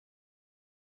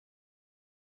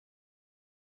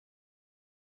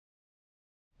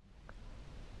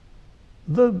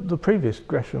The previous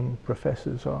Gresham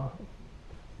Professors are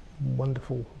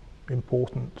wonderful,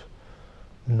 important,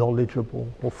 knowledgeable,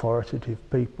 authoritative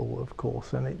people, of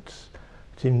course, and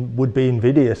would be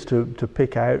invidious to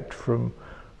pick out from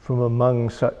among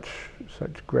such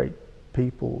great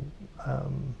people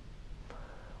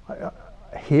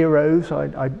heroes.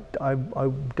 I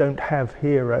don't have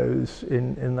heroes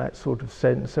in that sort of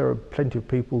sense. There are plenty of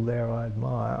people there I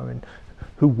admire. I mean,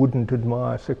 who wouldn't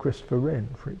admire Sir Christopher Wren,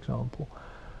 for example?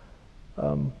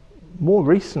 More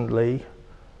recently,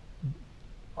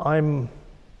 I'm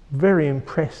very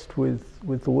impressed with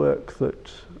the work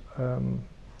that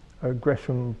a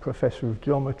Gresham Professor of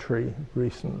Geometry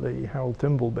recently, Harold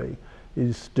Thimbleby,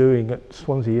 is doing at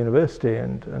Swansea University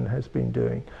and has been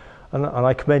doing. And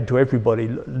I commend to everybody,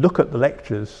 look at the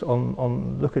lectures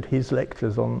look at his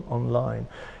lectures online.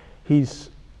 He's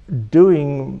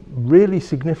doing really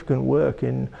significant work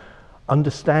in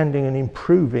understanding and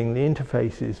improving the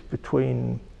interfaces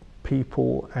between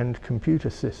people and computer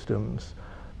systems.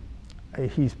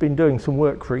 He's been doing some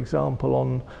work, for example,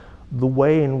 on the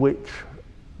way in which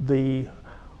the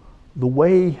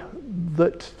way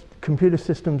that computer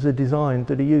systems are designed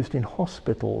that are used in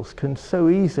hospitals can so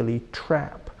easily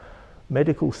trap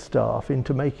medical staff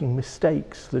into making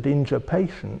mistakes that injure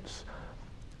patients.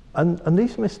 And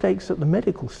these mistakes that the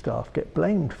medical staff get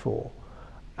blamed for,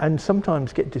 and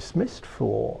sometimes get dismissed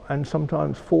for, and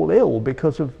sometimes fall ill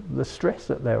because of the stress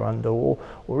that they're under,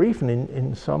 or even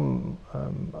in some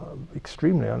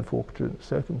extremely unfortunate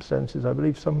circumstances, I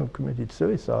believe some have committed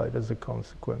suicide as a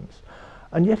consequence.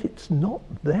 And yet it's not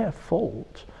their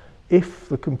fault if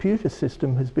the computer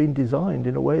system has been designed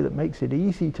in a way that makes it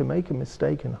easy to make a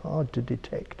mistake and hard to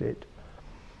detect it.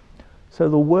 So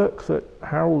the work that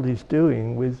Harold is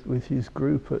doing with his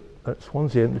group at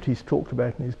Swansea, and that he's talked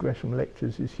about in his Gresham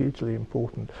lectures, is hugely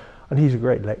important. And he's a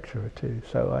great lecturer too,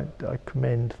 so I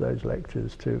commend those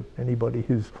lectures to anybody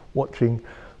who's watching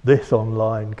this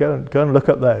online. Go and look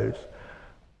at those.